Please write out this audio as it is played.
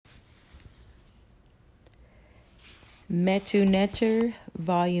Metu Neter,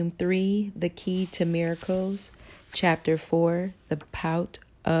 Volume 3, The Key to Miracles, Chapter 4, The Pout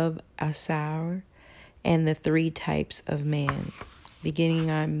of Asaur, and the Three Types of Man.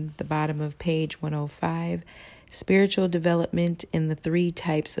 Beginning on the bottom of page 105, Spiritual Development in the Three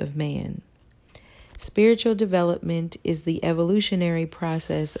Types of Man. Spiritual development is the evolutionary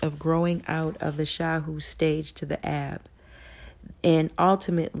process of growing out of the Shahu stage to the Ab, and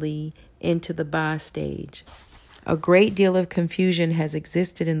ultimately into the Ba stage. A great deal of confusion has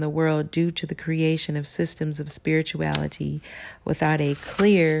existed in the world due to the creation of systems of spirituality without a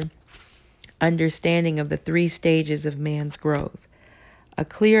clear understanding of the three stages of man's growth. A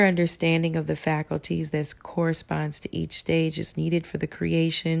clear understanding of the faculties that corresponds to each stage is needed for the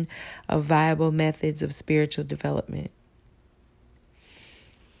creation of viable methods of spiritual development.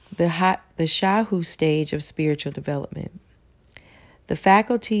 The Shahu stage of spiritual development. The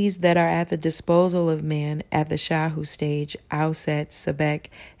faculties that are at the disposal of man at the Shahu stage, Auset, Sebek,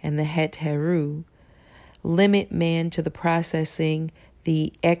 and the Het Heru, limit man to the processing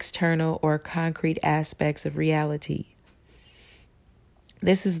the external or concrete aspects of reality.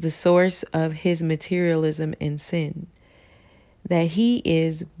 This is the source of his materialism and sin. That he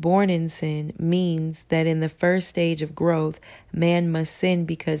is born in sin means that in the first stage of growth, man must sin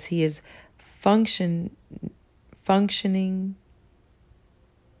because he is functioning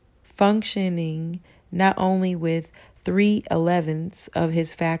not only with 3/11ths of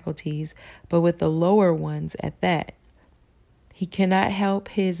his faculties, but with the lower ones at that. He cannot help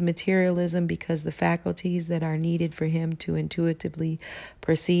his materialism because the faculties that are needed for him to intuitively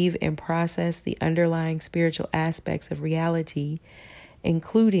perceive and process the underlying spiritual aspects of reality,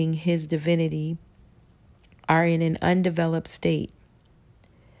 including his divinity, are in an undeveloped state.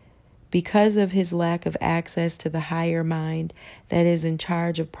 Because of his lack of access to the higher mind that is in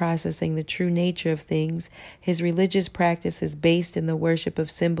charge of processing the true nature of things, his religious practice is based in the worship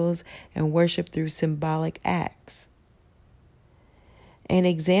of symbols and worship through symbolic acts. An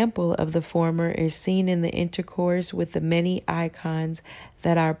example of the former is seen in the intercourse with the many icons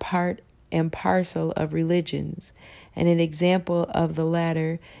that are part and parcel of religions, and an example of the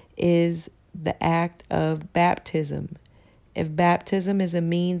latter is the act of baptism. If baptism is a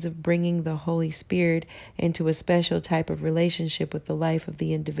means of bringing the Holy Spirit into a special type of relationship with the life of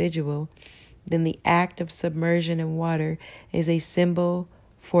the individual, then the act of submersion in water is a symbol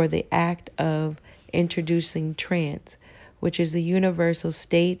for the act of introducing trance, which is the universal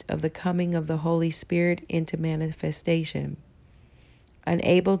state of the coming of the Holy Spirit into manifestation.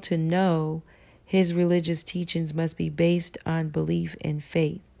 Unable to know, his religious teachings must be based on belief and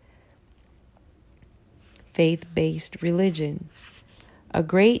faith. Faith-based religion. A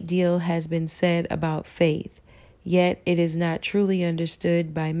great deal has been said about faith, yet it is not truly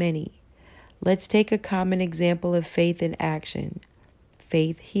understood by many. Let's take a common example of faith in action: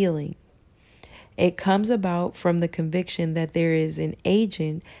 faith healing. It comes about from the conviction that there is an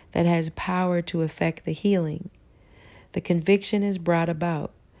agent that has power to effect the healing. The conviction is brought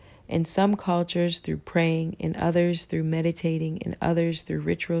about in some cultures through praying, in others through meditating, in others through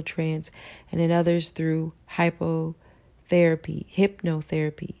ritual trance, and in others through hypnotherapy.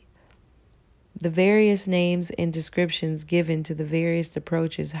 The various names and descriptions given to the various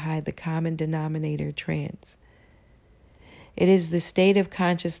approaches hide the common denominator: trance. It is the state of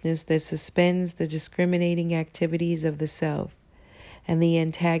consciousness that suspends the discriminating activities of the self and the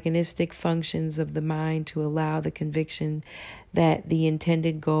antagonistic functions of the mind to allow the conviction that the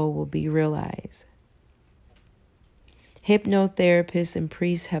intended goal will be realized. Hypnotherapists and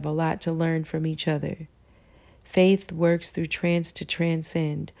priests have a lot to learn from each other. Faith works through trance to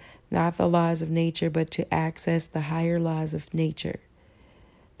transcend, not the laws of nature, but to access the higher laws of nature.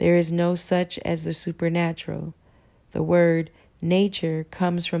 There is no such as the supernatural. The word nature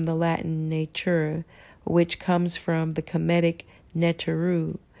comes from the Latin natura, which comes from the Kemetic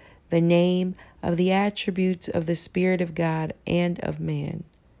neteru, the name of the attributes of the Spirit of God and of man.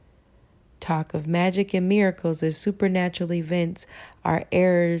 Talk of magic and miracles as supernatural events are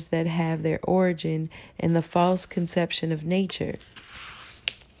errors that have their origin in the false conception of nature.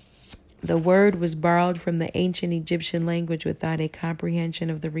 The word was borrowed from the ancient Egyptian language without a comprehension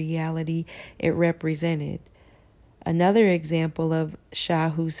of the reality it represented. Another example of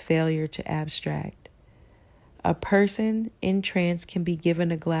Shahu's failure to abstract. A person in trance can be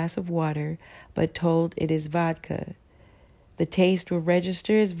given a glass of water, but told it is vodka. The taste will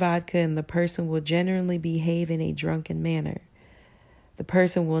register as vodka, and the person will generally behave in a drunken manner. The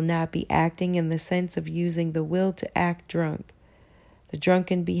person will not be acting in the sense of using the will to act drunk. The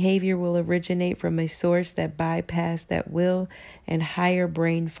drunken behavior will originate from a source that bypassed that will and higher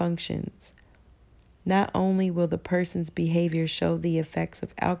brain functions. Not only will the person's behavior show the effects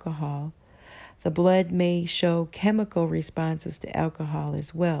of alcohol, the blood may show chemical responses to alcohol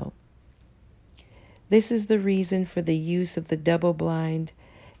as well. This is the reason for the use of the double-blind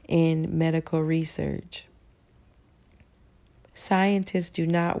in medical research. Scientists do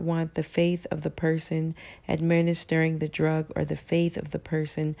not want the faith of the person administering the drug or the faith of the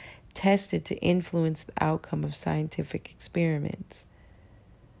person tested to influence the outcome of scientific experiments.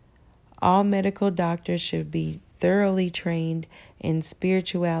 All medical doctors should be thoroughly trained in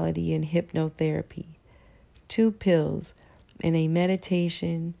spirituality and hypnotherapy. 2 pills and a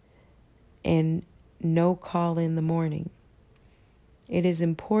meditation and no call in the morning. It is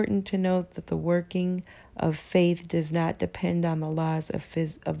important to note that the working of faith does not depend on the laws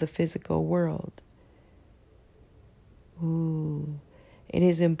of the physical world. It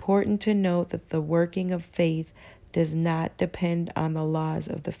is important to note that the working of faith does not depend on the laws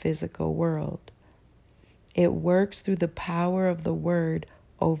of the physical world. It works through the power of the word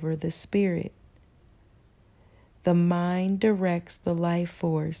over the spirit. The mind directs the life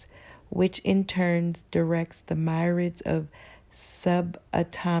force, which in turn directs the myriads of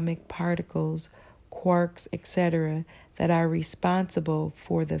subatomic particles, quarks, etc., that are responsible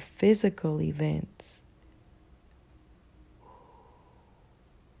for the physical events.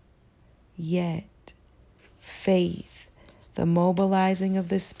 Yet, faith, the mobilizing of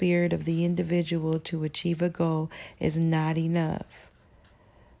the spirit of the individual to achieve a goal, is not enough.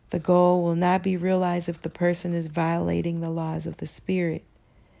 The goal will not be realized if the person is violating the laws of the spirit.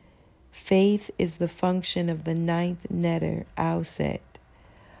 Faith is the function of the 9th netter, Auset,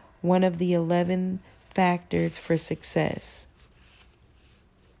 one of the 11 factors for success.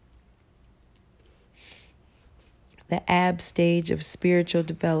 The Ab stage of spiritual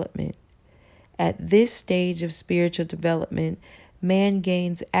development. At this stage of spiritual development, man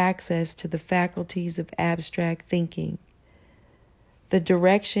gains access to the faculties of abstract thinking. The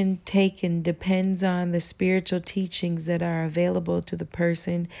direction taken depends on the spiritual teachings that are available to the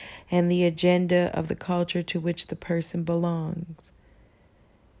person and the agenda of the culture to which the person belongs.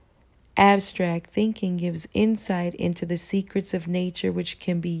 Abstract thinking gives insight into the secrets of nature which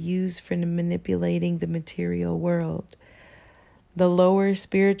can be used for manipulating the material world, the lower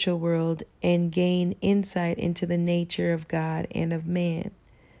spiritual world, and gain insight into the nature of God and of man.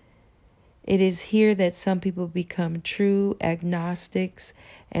 It is here that some people become true agnostics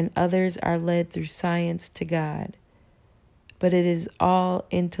and others are led through science to God. But it is all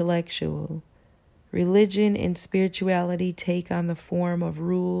intellectual. Religion and spirituality take on the form of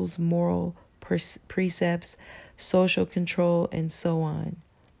rules, moral precepts, social control, and so on.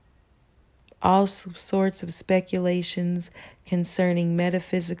 All sorts of speculations concerning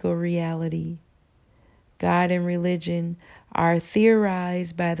metaphysical reality, God and religion are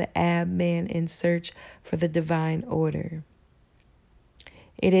theorized by the Ab-man in search for the divine order.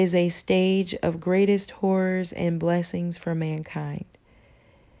 It is a stage of greatest horrors and blessings for mankind.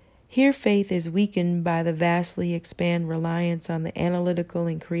 Here faith is weakened by the vastly expanded reliance on the analytical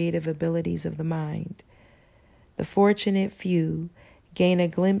and creative abilities of the mind. The fortunate few gain a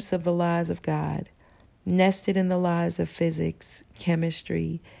glimpse of the laws of God, nested in the laws of physics,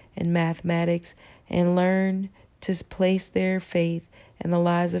 chemistry, and mathematics, and learn to place their faith in the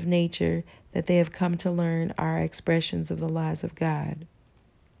laws of nature that they have come to learn are expressions of the laws of God.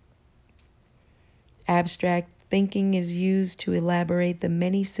 Abstract thinking is used to elaborate the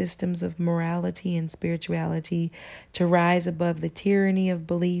many systems of morality and spirituality to rise above the tyranny of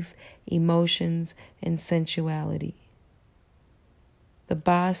belief, emotions, and sensuality. The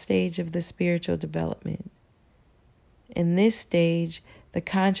Ba stage of the spiritual development. In this stage, the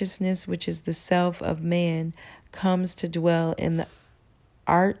consciousness, which is the self of man, comes to dwell in the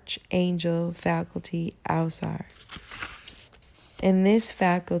archangel faculty, Ausar. In this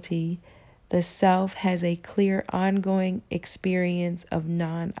faculty, the self has a clear ongoing experience of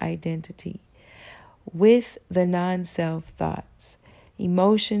non-identity with the non-self thoughts,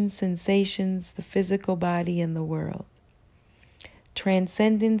 emotions, sensations, the physical body, and the world.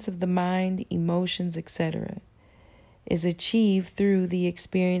 Transcendence of the mind, emotions, etc. is achieved through the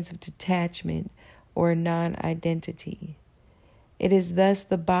experience of detachment or non-identity. It is thus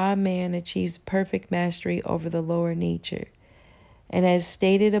the Ba man achieves perfect mastery over the lower nature. And as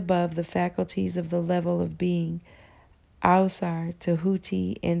stated above, the faculties of the level of being, Ausar,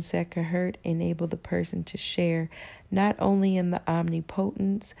 Tahuti, and Sekahert, enable the person to share not only in the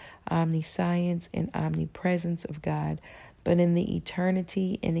omnipotence, omniscience, and omnipresence of God, but in the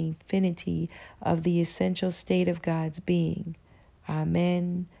eternity and infinity of the essential state of God's being.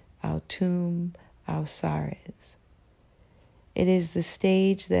 Amen, Autum, Ausares. It is the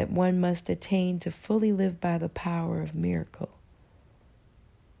stage that one must attain to fully live by the power of miracle.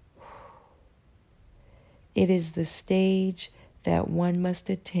 It is the stage that one must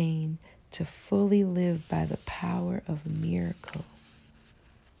attain to fully live by the power of miracle.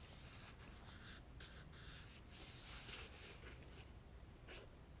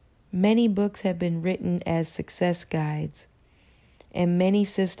 Many books have been written as success guides, and many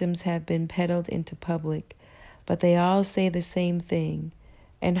systems have been peddled into public, but they all say the same thing,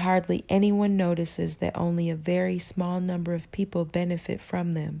 and hardly anyone notices that only a very small number of people benefit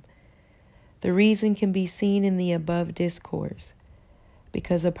from them. The reason can be seen in the above discourse,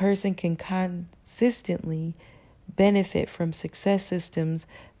 because a person can consistently benefit from success systems.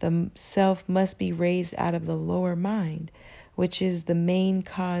 The self must be raised out of the lower mind, which is the main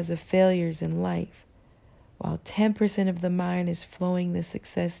cause of failures in life. While 10% of the mind is flowing the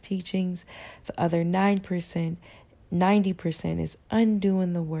success teachings, the other 90% is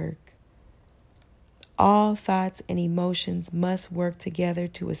undoing the work. All thoughts and emotions must work together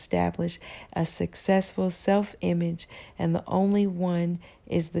to establish a successful self-image, and the only one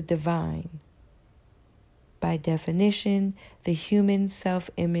is the divine. By definition, the human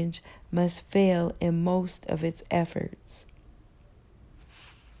self-image must fail in most of its efforts.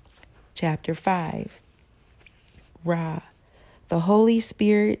 Chapter 5. Ra, the Holy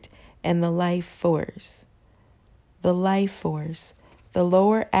Spirit and the life force. The life force, the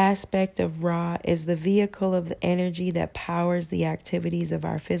lower aspect of Ra, is the vehicle of the energy that powers the activities of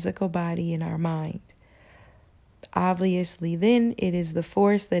our physical body and our mind. Obviously, then, it is the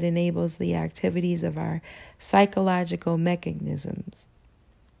force that enables the activities of our psychological mechanisms,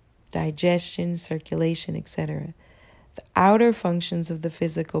 digestion, circulation, etc. The outer functions of the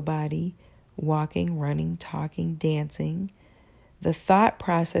physical body, walking, running, talking, dancing, the thought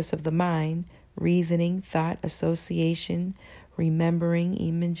process of the mind, reasoning, thought, association, remembering,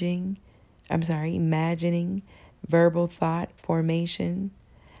 imagining, verbal thought, formation,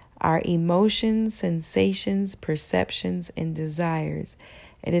 our emotions, sensations, perceptions, and desires.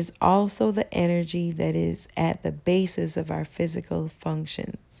 It is also the energy that is at the basis of our physical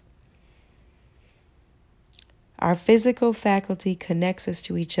functions. Our physical faculty connects us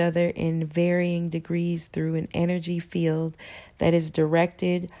to each other in varying degrees through an energy field that is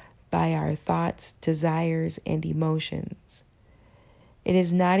directed by our thoughts, desires, and emotions. It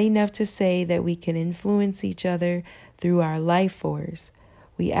is not enough to say that we can influence each other through our life force.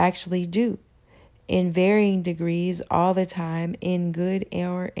 We actually do, in varying degrees, all the time, in good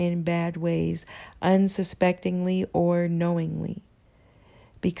or in bad ways, unsuspectingly or knowingly.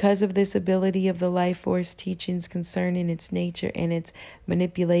 Because of this ability of the life force, teachings concerning its nature and its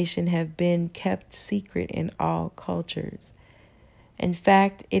manipulation have been kept secret in all cultures. In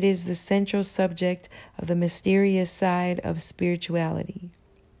fact, it is the central subject of the mysterious side of spirituality.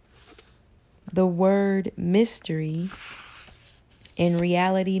 The word mystery in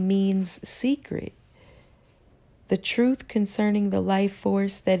reality means secret. The truth concerning the life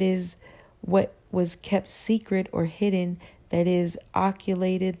force, that is what was kept secret or hidden, that is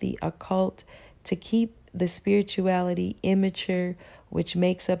occulted the occult, to keep the spirituality immature, which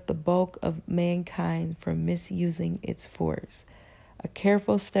makes up the bulk of mankind from misusing its force. A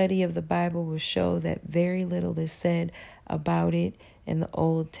careful study of the Bible will show that very little is said about it in the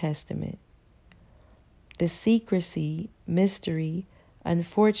Old Testament. The secrecy, mystery,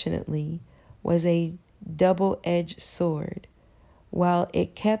 unfortunately, was a double-edged sword. While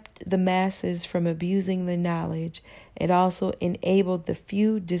it kept the masses from abusing the knowledge, it also enabled the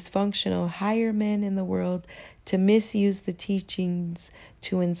few dysfunctional higher men in the world to misuse the teachings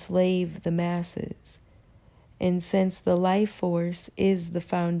to enslave the masses. And since the life force is the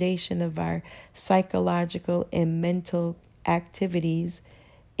foundation of our psychological and mental activities,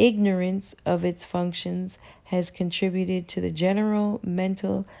 ignorance of its functions has contributed to the general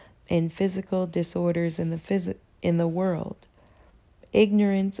mental and physical disorders in the world.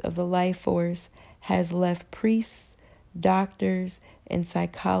 Ignorance of the life force has left priests, doctors, and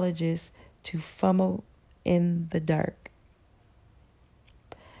psychologists to fumble in the dark.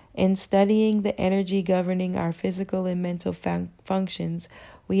 In studying the energy governing our physical and mental functions,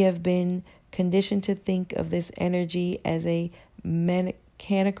 we have been conditioned to think of this energy as a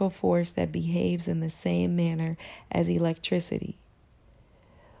mechanical force that behaves in the same manner as electricity.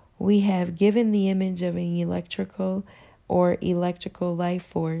 We have given the image of an electrical life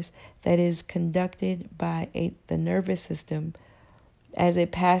force that is conducted by the nervous system as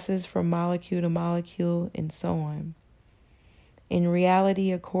it passes from molecule to molecule and so on. In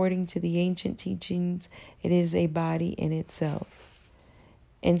reality, according to the ancient teachings, it is a body in itself.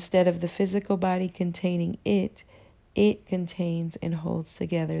 Instead of the physical body containing it, It contains and holds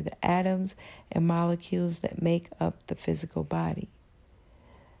together the atoms and molecules that make up the physical body.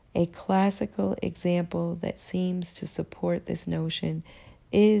 A classical example that seems to support this notion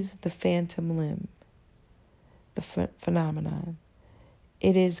is the phantom limb, the phenomenon.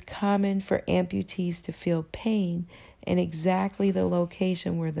 It is common for amputees to feel pain in exactly the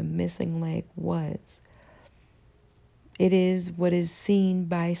location where the missing leg was. It is what is seen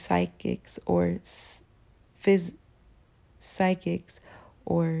by psychics or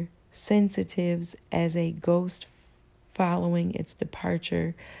sensitives as a ghost following its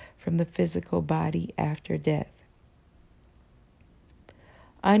departure from the physical body after death.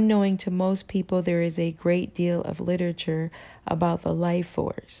 Unknowing to most people, there is a great deal of literature about the life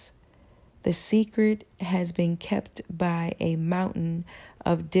force. The secret has been kept by a mountain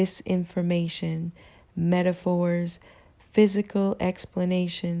of disinformation, metaphors, physical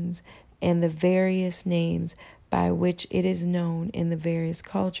explanations, and the various names by which it is known in the various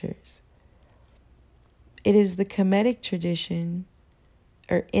cultures. It is the Kemetic tradition,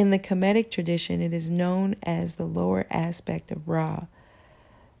 or in the Kemetic tradition, it is known as the lower aspect of Ra,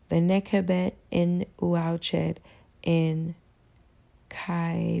 the Nekhabet in Uauchet in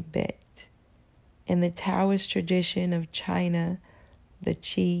Kaibet. In the Taoist tradition of China, the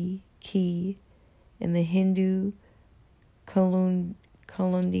Qi, in the Hindu Kaundiani,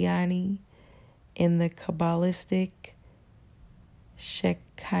 in the Kabbalistic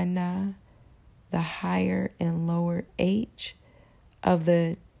Shekinah, the higher and lower H of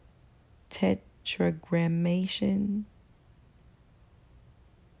the Tetragrammation,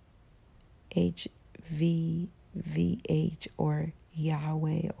 HVVH, or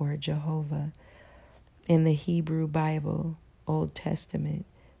Yahweh or Jehovah, in the Hebrew Bible, Old Testament,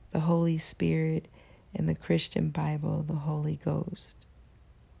 the Holy Spirit, in the Christian Bible, the Holy Ghost.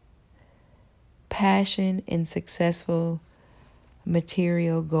 Passion and successful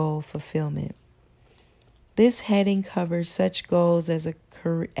material goal fulfillment. This heading covers such goals as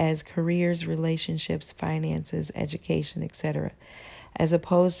careers, relationships, finances, education, etc., as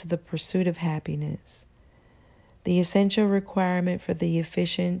opposed to the pursuit of happiness. The essential requirement for the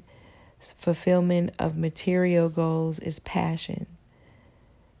efficient fulfillment of material goals is passion.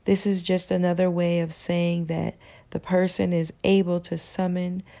 This is just another way of saying that the person is able to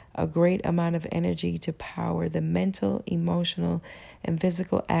summon a great amount of energy to power the mental, emotional, and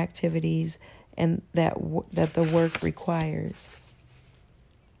physical activities and that the work requires.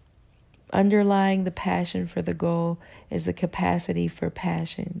 Underlying the passion for the goal is the capacity for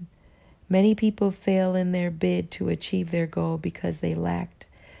passion. Many people fail in their bid to achieve their goal because they lacked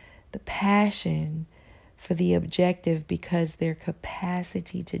the passion for the objective, because their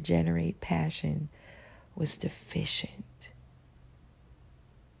capacity to generate passion was deficient.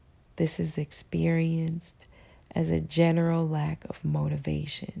 This is experienced as a general lack of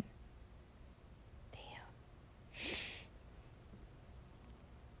motivation.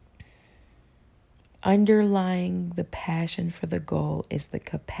 Underlying the passion for the goal is the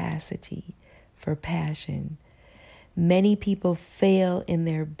capacity for passion. Many people fail in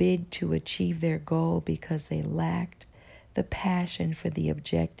their bid to achieve their goal because they lacked the passion for the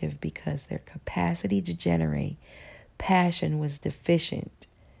objective, because their capacity to generate passion was deficient.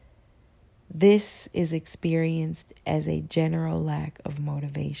 This is experienced as a general lack of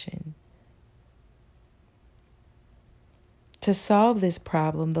motivation. To solve this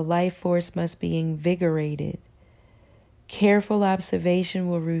problem, the life force must be invigorated. Careful observation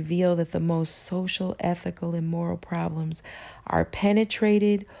will reveal that the most social, ethical, and moral problems are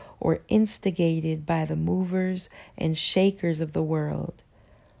penetrated or instigated by the movers and shakers of the world.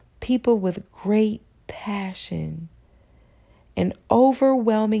 People with great passion, an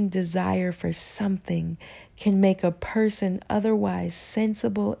overwhelming desire for something, can make a person otherwise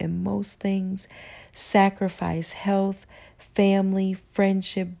sensible in most things sacrifice health, family,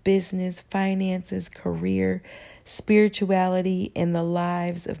 friendship, business, finances, career, spirituality, and the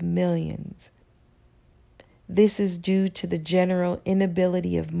lives of millions. This is due to the general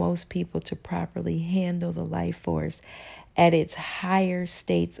inability of most people to properly handle the life force at its higher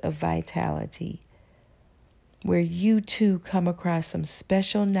states of vitality. Where you too come across some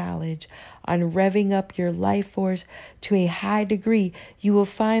special knowledge on revving up your life force to a high degree, you will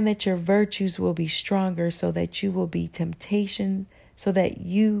find that your virtues will be stronger, so that you will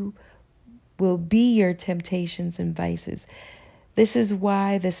be your temptations and vices. This is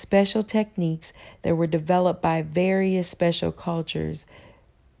why the special techniques that were developed by various special cultures,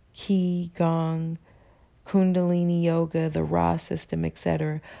 Qi, Gong, Kundalini Yoga, the Ra system,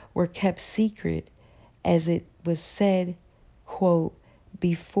 etc., were kept secret, as it was said, quote,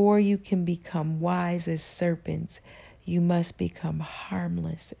 Before you can become wise as serpents, you must become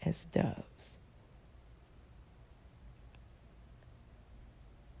harmless as doves.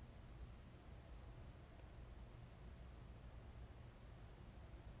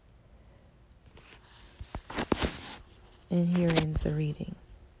 And here ends the reading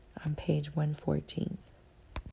on page 114.